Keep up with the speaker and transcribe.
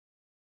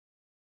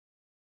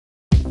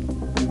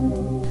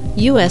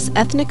U.S.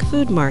 ethnic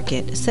food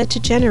market set to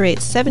generate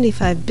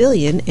 $75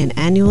 billion in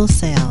annual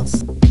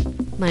sales.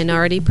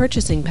 Minority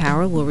purchasing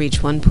power will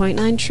reach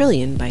 $1.9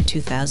 trillion by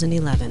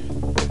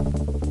 2011.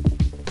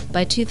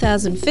 By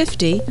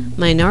 2050,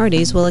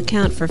 minorities will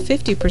account for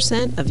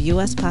 50% of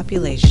U.S.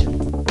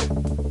 population.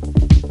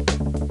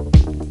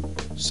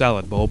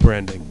 Salad bowl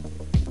branding.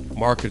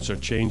 Markets are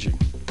changing.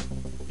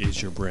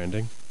 Is your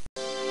branding?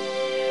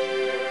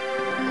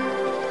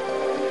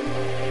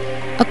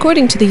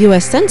 According to the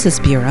U.S. Census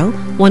Bureau,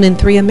 1 in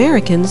 3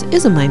 Americans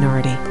is a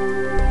minority.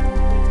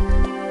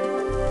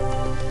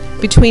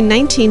 Between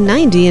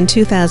 1990 and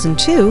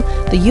 2002,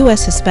 the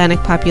U.S. Hispanic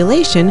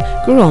population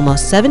grew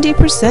almost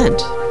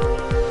 70%.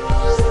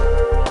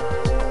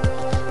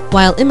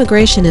 While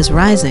immigration is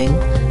rising,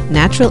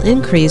 natural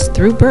increase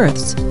through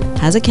births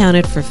has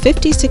accounted for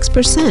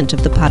 56%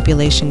 of the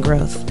population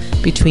growth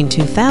between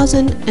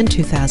 2000 and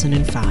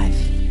 2005.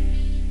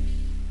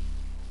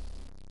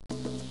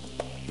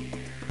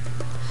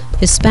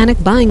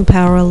 Hispanic buying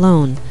power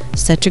alone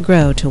set to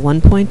grow to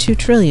 $1.2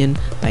 trillion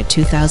by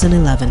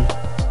 2011.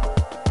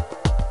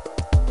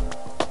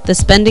 The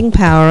spending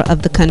power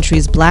of the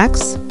country's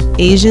blacks,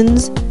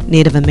 Asians,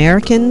 Native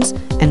Americans,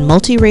 and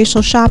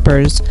multiracial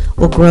shoppers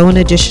will grow an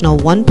additional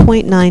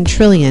 $1.9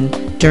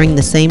 trillion during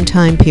the same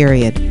time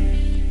period.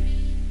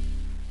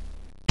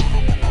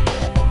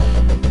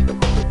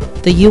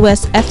 The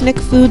U.S. ethnic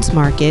foods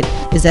market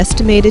is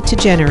estimated to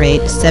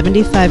generate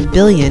 $75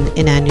 billion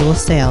in annual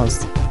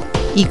sales,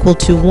 equal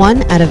to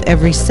 1 out of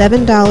every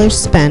 $7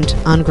 spent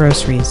on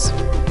groceries.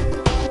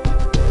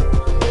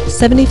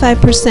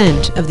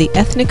 75% of the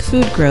ethnic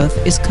food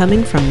growth is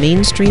coming from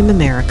mainstream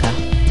America.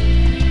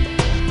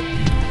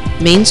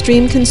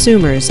 Mainstream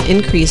consumers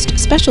increased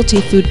specialty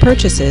food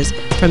purchases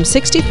from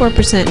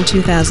 64% in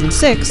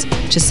 2006 to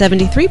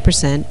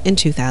 73% in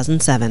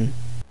 2007.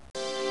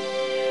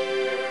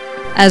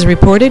 As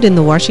reported in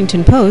the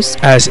Washington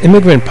Post, as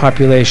immigrant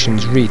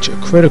populations reach a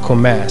critical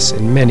mass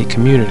in many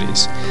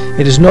communities,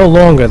 it is no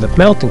longer the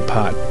melting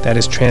pot that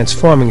is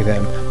transforming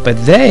them, but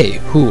they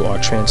who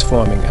are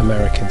transforming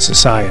American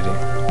society.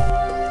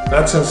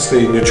 Not since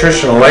the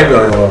nutritional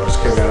labeling laws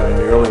came out in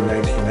the early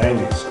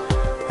 1990s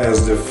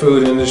has the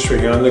food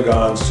industry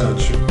undergone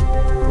such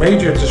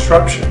major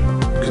disruption.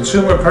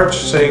 Consumer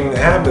purchasing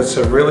habits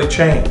have really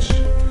changed,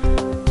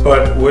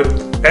 but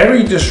with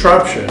every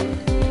disruption,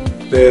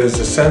 there's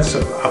a sense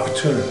of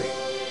opportunity.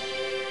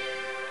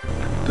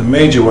 The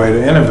major way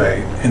to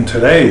innovate in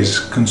today's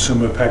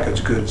consumer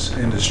packaged goods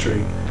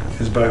industry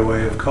is by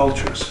way of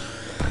cultures.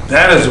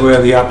 That is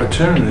where the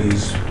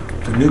opportunities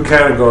for new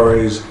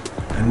categories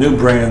and new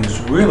brands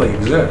really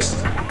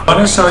exist. Want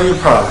to sell your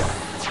product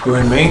to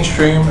a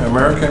mainstream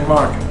American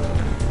market,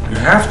 you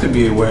have to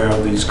be aware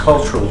of these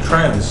cultural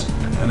trends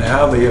and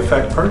how they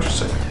affect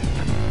purchasing.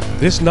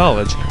 This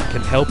knowledge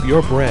can help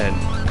your brand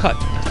cut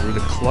through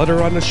the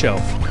clutter on the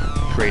shelf,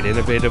 create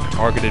innovative,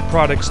 targeted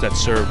products that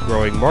serve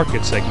growing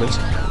market segments,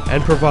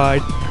 and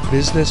provide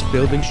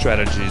business-building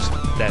strategies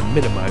that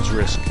minimize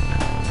risk.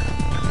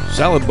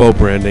 Salad bowl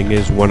branding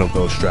is one of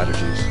those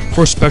strategies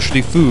for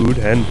specialty food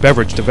and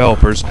beverage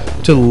developers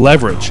to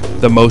leverage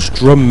the most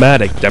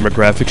dramatic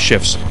demographic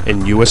shifts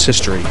in U.S.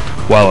 history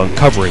while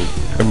uncovering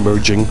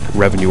emerging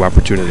revenue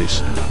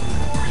opportunities.